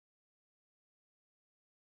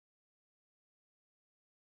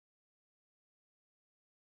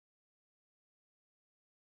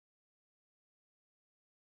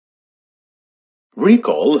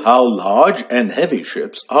Recall how large and heavy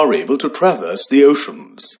ships are able to traverse the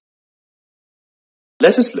oceans.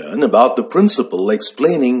 Let us learn about the principle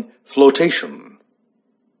explaining flotation.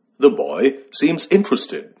 The boy seems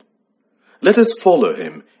interested. Let us follow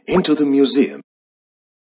him into the museum.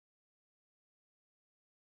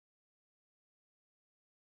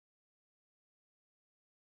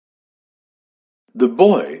 The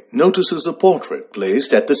boy notices a portrait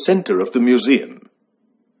placed at the center of the museum.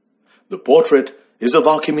 The portrait is of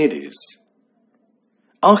Archimedes.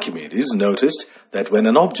 Archimedes noticed that when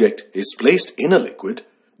an object is placed in a liquid,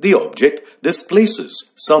 the object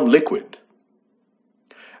displaces some liquid.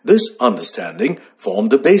 This understanding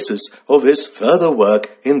formed the basis of his further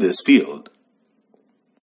work in this field.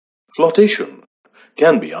 Flotation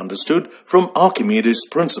can be understood from Archimedes's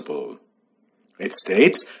principle. It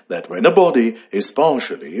states that when a body is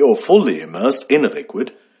partially or fully immersed in a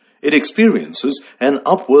liquid, it experiences an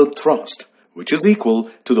upward thrust, which is equal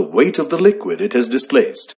to the weight of the liquid it has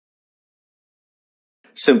displaced.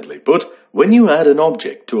 Simply put, when you add an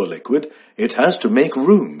object to a liquid, it has to make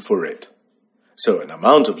room for it. So an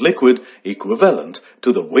amount of liquid equivalent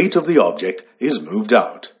to the weight of the object is moved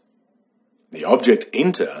out. The object,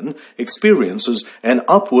 in turn, experiences an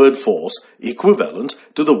upward force equivalent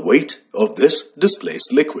to the weight of this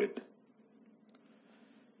displaced liquid.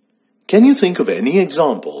 Can you think of any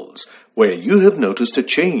examples where you have noticed a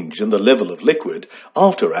change in the level of liquid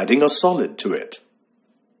after adding a solid to it?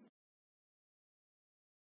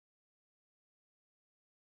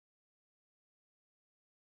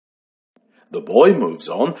 The boy moves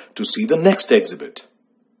on to see the next exhibit.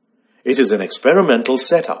 It is an experimental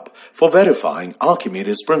setup for verifying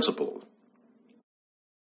Archimedes' principle.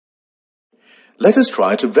 Let us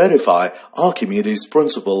try to verify Archimedes'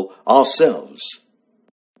 principle ourselves.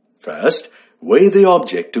 First, weigh the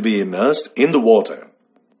object to be immersed in the water.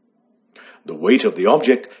 The weight of the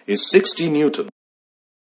object is 60 Newton.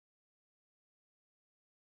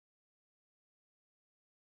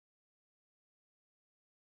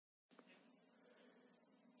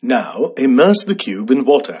 Now immerse the cube in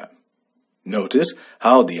water. Notice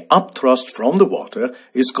how the upthrust from the water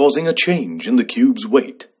is causing a change in the cube's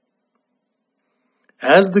weight.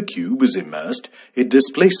 As the cube is immersed, it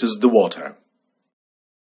displaces the water.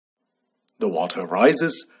 The water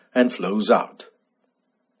rises and flows out.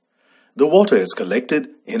 The water is collected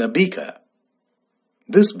in a beaker.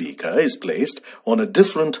 This beaker is placed on a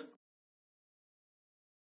different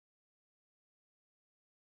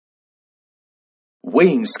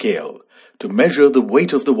weighing scale to measure the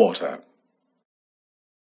weight of the water.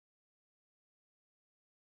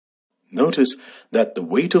 Notice that the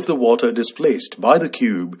weight of the water displaced by the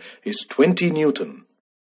cube is 20 Newton.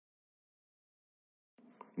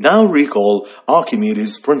 Now recall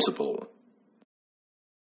Archimedes' principle.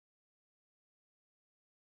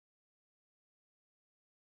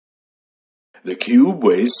 The cube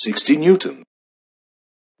weighs 60 Newton.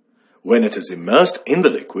 When it is immersed in the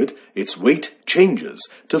liquid, its weight changes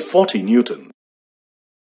to 40 Newton.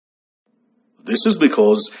 This is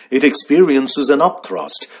because it experiences an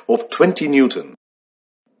upthrust of 20 Newton.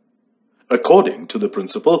 According to the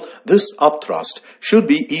principle, this upthrust should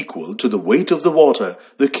be equal to the weight of the water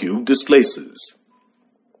the cube displaces.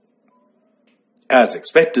 As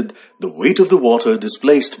expected, the weight of the water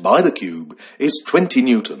displaced by the cube is 20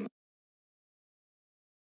 Newton.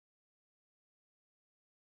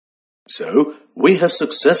 So, we have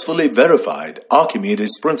successfully verified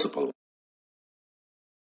Archimedes' principle.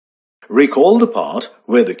 Recall the part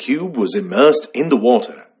where the cube was immersed in the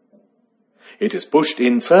water. It is pushed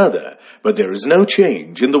in further, but there is no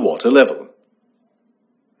change in the water level.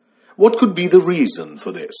 What could be the reason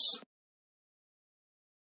for this?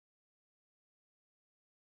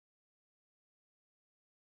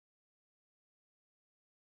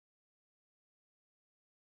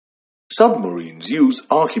 Submarines use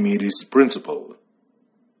Archimedes' principle.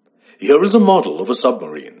 Here is a model of a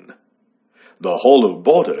submarine. The hollow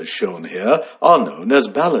borders shown here are known as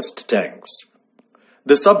ballast tanks.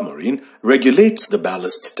 The submarine regulates the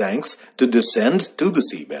ballast tanks to descend to the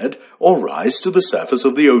seabed or rise to the surface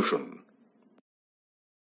of the ocean.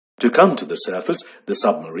 To come to the surface, the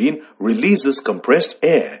submarine releases compressed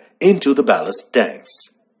air into the ballast tanks.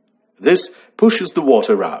 This pushes the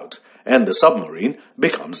water out, and the submarine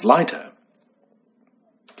becomes lighter.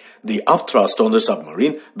 The upthrust on the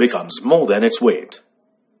submarine becomes more than its weight.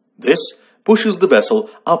 This pushes the vessel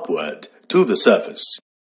upward to the surface.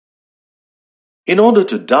 In order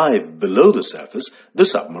to dive below the surface, the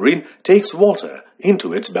submarine takes water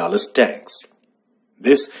into its ballast tanks.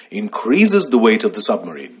 This increases the weight of the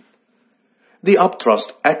submarine. The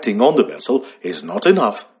upthrust acting on the vessel is not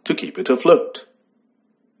enough to keep it afloat.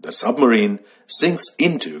 The submarine sinks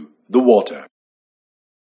into the water.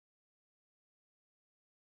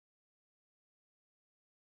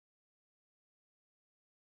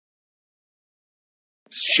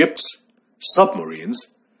 Ships,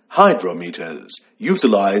 submarines, hydrometers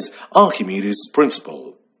utilize Archimedes'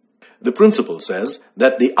 principle. The principle says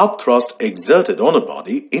that the upthrust exerted on a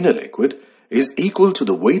body in a liquid is equal to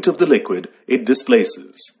the weight of the liquid it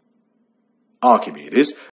displaces. Archimedes